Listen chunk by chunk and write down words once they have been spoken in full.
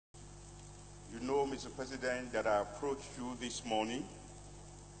You know, Mr. President, that I approached you this morning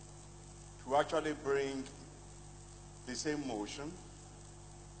to actually bring the same motion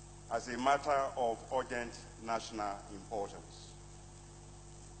as a matter of urgent national importance.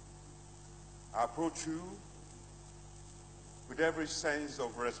 I approach you with every sense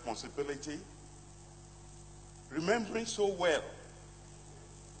of responsibility, remembering so well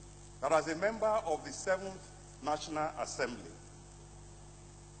that as a member of the 7th National Assembly,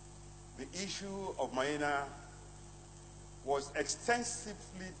 the issue of Maina was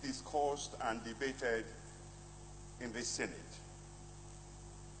extensively discussed and debated in the Senate.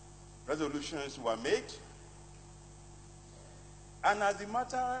 Resolutions were made, and as the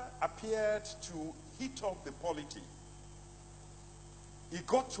matter appeared to heat up the polity, it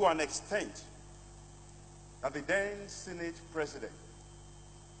got to an extent that the then Senate President,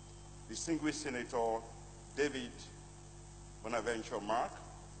 distinguished Senator David Bonaventure Mark,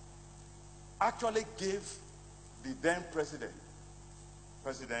 actually gave the then President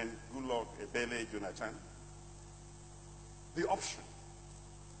Goodluck Ebele Jonathan, the option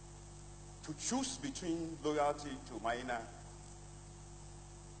to choose between loyalty to Maina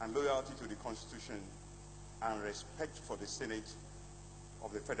and loyalty to the Constitution and respect for the Senate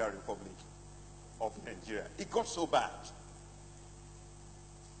of the Federal Republic of Nigeria. It got so bad.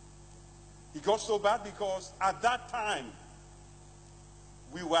 It got so bad because at that time,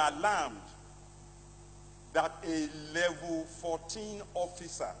 we were alarmed that a level 14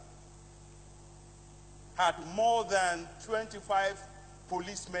 officer had more than 25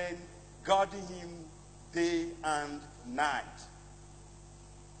 policemen guarding him day and night.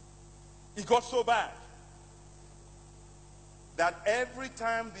 It got so bad that every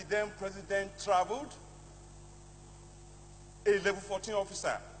time the then president traveled, a level 14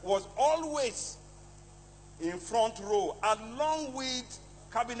 officer was always in front row along with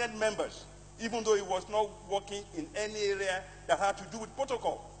cabinet members, even though he was not working in any area that had to do with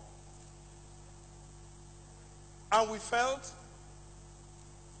protocol. And we felt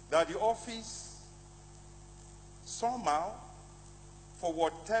that the office somehow, for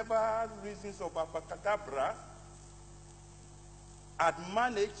whatever reasons of abracadabra, had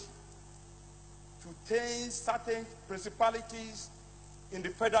managed to take certain principalities in the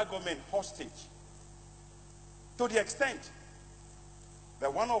federal government hostage, to the extent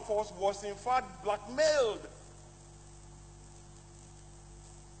that one of us was in fact blackmailed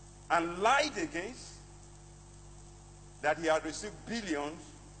and lied against, that he had received billions,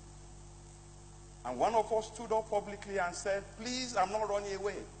 and one of us stood up publicly and said, please, I'm not running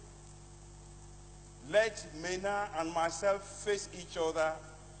away. Let Mena and myself face each other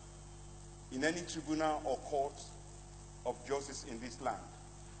in any tribunal or court of justice in this land.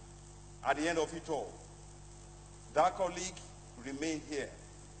 At the end of it all, that colleague remained here.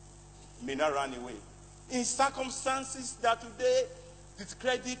 Mena ran away. In circumstances that today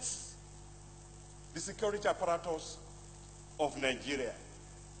discredits the security apparatus of Nigeria.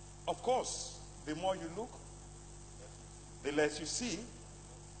 Of course, the more you look, the less you see,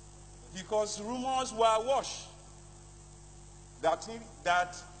 because rumors were awash that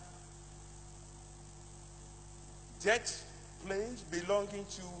jet planes belonging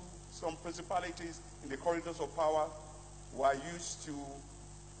to some principalities in the corridors of power were used to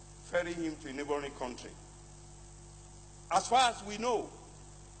ferry him to a neighboring country. As far as we know,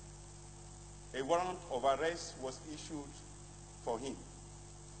 a warrant of arrest was issued for him.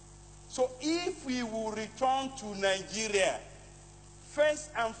 So if he will return to Nigeria, first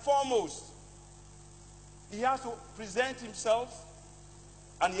and foremost, he has to present himself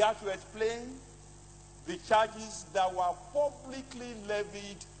and he has to explain the charges that were publicly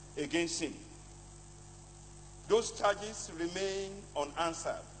levied against him. Those charges remain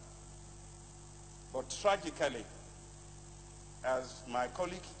unanswered. But tragically, as my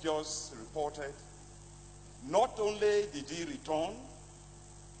colleague just reported, not only did he returned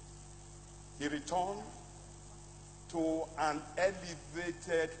to an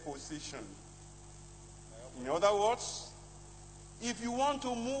elevated position. In other words, if you want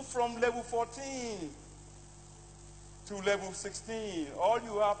to move from level 14 to level 16, all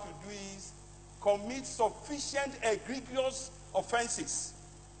you have to do is commit sufficient egregious offenses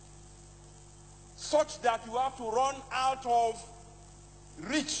such that you have to run out of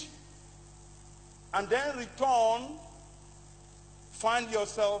reach and then return, find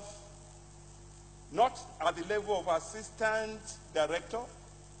yourself not at the level of assistant director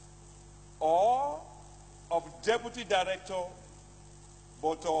or of deputy director,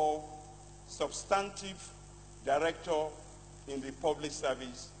 but of substantive director in the public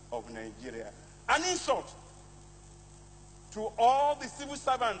service of Nigeria. An insult to all the civil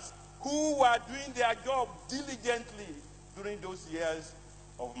servants who were doing their job diligently during those years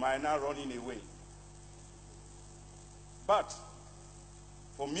of minor running away. But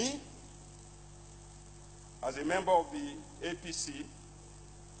for me, as a member of the APC,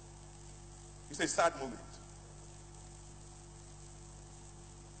 it's a sad moment.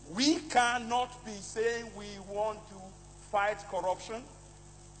 We cannot be saying we want to fight corruption,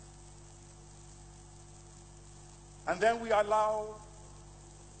 and then we allow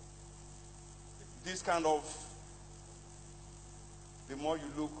this kind of, the more you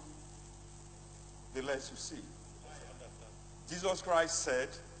look, the less you see. Jesus Christ said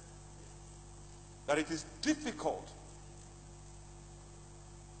that it is difficult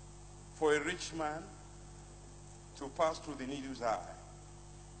for a rich man to pass through the needle's eye.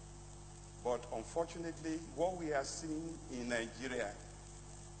 But unfortunately, what we are seeing in Nigeria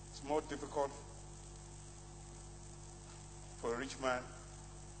is more difficult for a rich man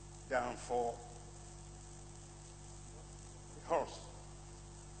than for a horse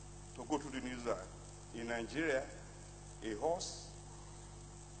to go through the needle's eye. In Nigeria, a horse,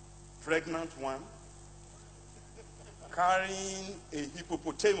 pregnant one, carrying a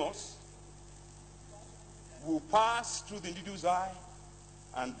hippopotamus, will pass through the needle's eye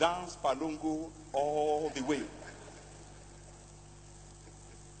and dance palongo all the way.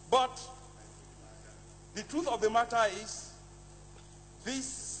 But the truth of the matter is, this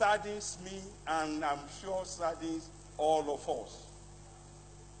saddens me, and I'm sure saddens all of us.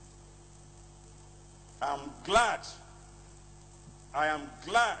 I am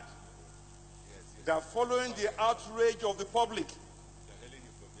glad that following the outrage of the public,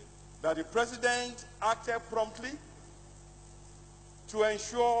 that the president acted promptly to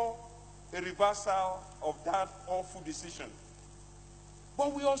ensure a reversal of that awful decision.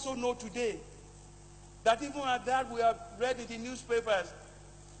 But we also know today that even at that, we have read in the newspapers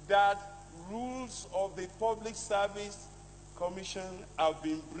that rules of the Public Service Commission have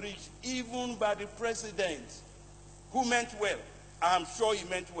been breached, even by the president, who meant well. I'm sure he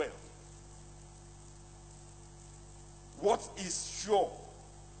meant well. What is sure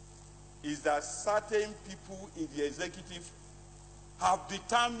is that certain people in the executive have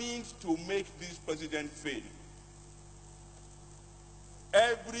determined to make this president fail.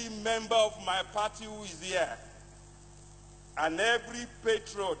 Every member of my party who is here, and every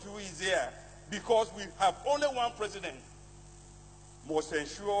patriot who is here, because we have only one president, must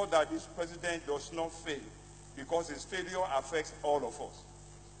ensure that this president does not fail, because his failure affects all of us.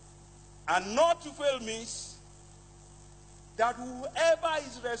 And not to fail means that whoever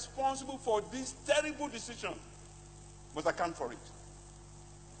is responsible for this terrible decision must account for it.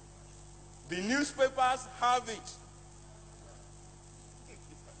 The newspapers have it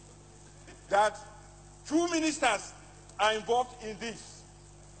that 2 ministers are involved in this.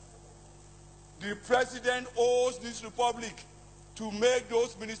 The president owes this republic to make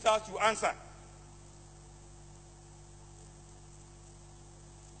those ministers to answer.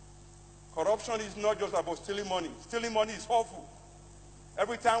 Corruption is not just about stealing money. Stealing money is awful.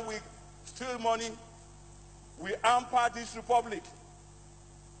 Every time we steal money, we hamper this republic.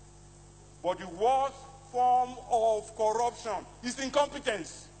 But the worst form of corruption is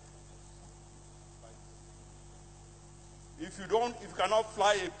incompetence. If you cannot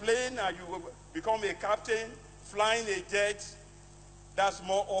fly a plane and you become a captain flying a jet, that's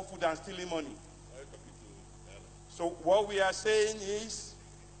more awful than stealing money. So what we are saying is,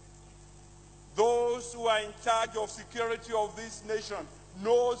 those who are in charge of security of this nation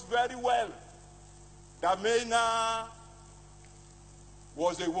knows very well that Mena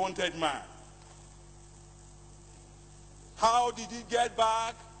was a wanted man. How did he get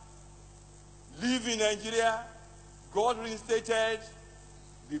back? Live in Nigeria, got reinstated,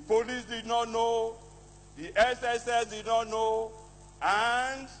 the police did not know, the SSS did not know,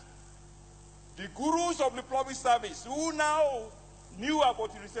 and the gurus of the public service, who now knew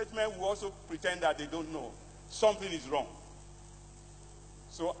about the resettlement, will also pretend that they don't know. Something is wrong.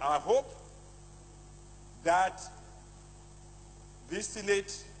 So I hope that this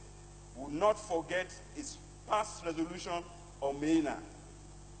Senate will not forget its past resolution on MENA.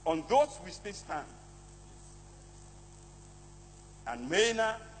 On those we still stand. And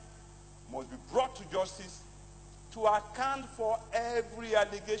MENA must be brought to justice to account for every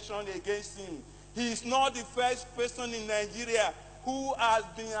allegation against him. He is not the first person in Nigeria who has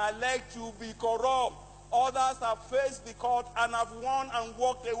been alleged to be corrupt. Others have faced the court and have won and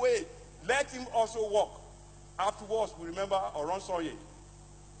walked away. Let him also walk. Afterwards, we remember Olusola.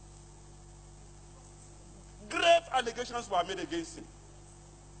 Grave allegations were made against him.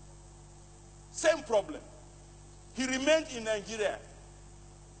 Same problem. He remained in Nigeria.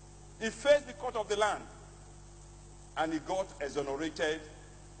 He faced the court of the land, and he got exonerated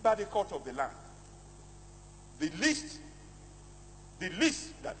by the court of the land. The least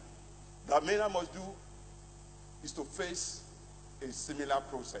that man must do is to face a similar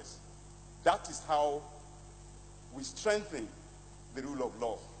process. That is how we strengthen the rule of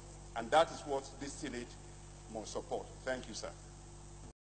law, and that is what this Senate must support. Thank you, sir.